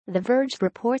The Verge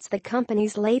reports the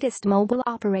company's latest mobile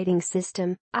operating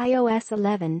system, iOS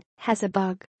 11, has a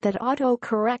bug that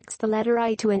auto-corrects the letter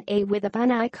I to an A with a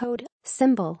Unicode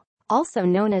symbol, also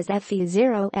known as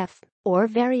FE0F, or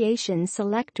Variation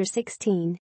Selector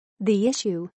 16. The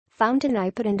issue, found in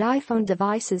iPad and iPhone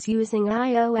devices using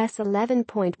iOS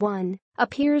 11.1,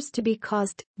 appears to be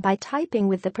caused by typing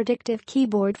with the predictive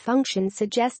keyboard function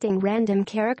suggesting random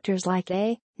characters like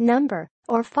a, number,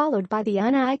 or followed by the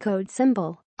Unicode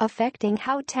symbol, affecting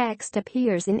how text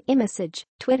appears in iMessage,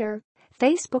 Twitter,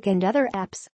 Facebook and other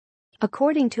apps.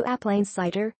 According to Apple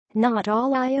Insider, not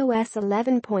all iOS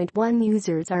 11.1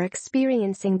 users are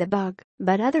experiencing the bug,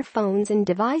 but other phones and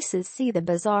devices see the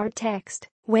bizarre text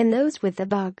when those with the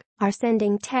bug are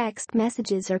sending text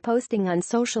messages or posting on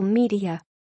social media.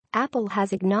 Apple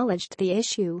has acknowledged the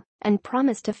issue and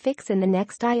promised to fix in the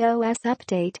next iOS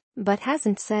update, but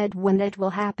hasn't said when that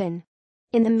will happen.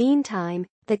 In the meantime,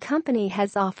 the company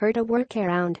has offered a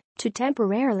workaround to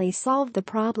temporarily solve the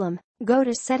problem. Go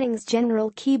to Settings,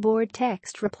 General Keyboard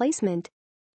Text Replacement.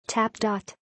 Tap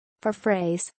dot. For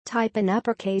phrase, type an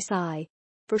uppercase I.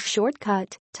 For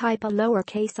shortcut, type a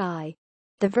lowercase I.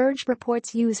 The Verge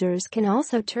reports users can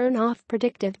also turn off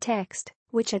predictive text,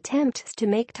 which attempts to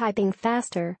make typing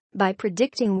faster by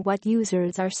predicting what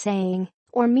users are saying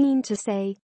or mean to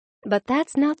say. But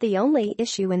that's not the only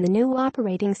issue in the new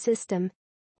operating system.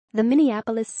 The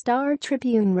Minneapolis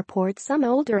Star-Tribune reports some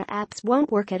older apps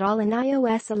won't work at all in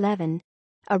iOS 11.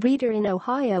 A reader in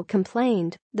Ohio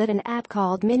complained that an app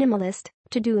called Minimalist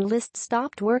To-Do List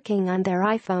stopped working on their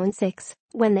iPhone 6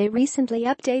 when they recently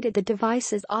updated the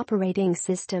device's operating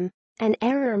system. An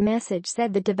error message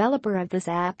said the developer of this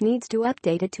app needs to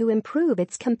update it to improve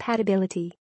its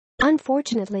compatibility.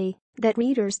 Unfortunately, that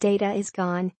reader's data is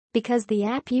gone because the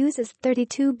app uses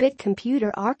 32-bit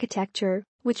computer architecture,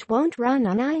 which won't run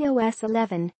on iOS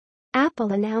 11.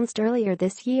 Apple announced earlier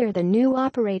this year the new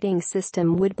operating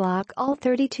system would block all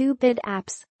 32-bit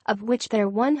apps, of which there are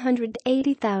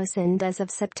 180,000 as of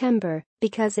September,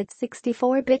 because its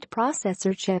 64-bit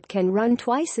processor chip can run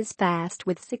twice as fast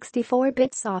with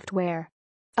 64-bit software.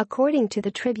 According to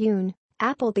the Tribune,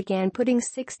 Apple began putting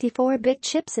 64-bit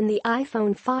chips in the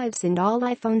iPhone 5s and all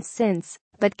iPhones since,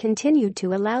 but continued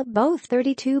to allow both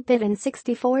 32-bit and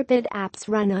 64-bit apps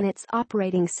run on its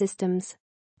operating systems.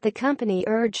 The company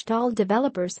urged all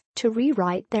developers to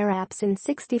rewrite their apps in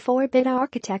 64-bit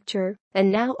architecture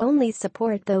and now only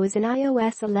support those in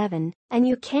iOS 11, and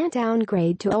you can't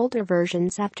downgrade to older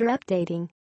versions after updating.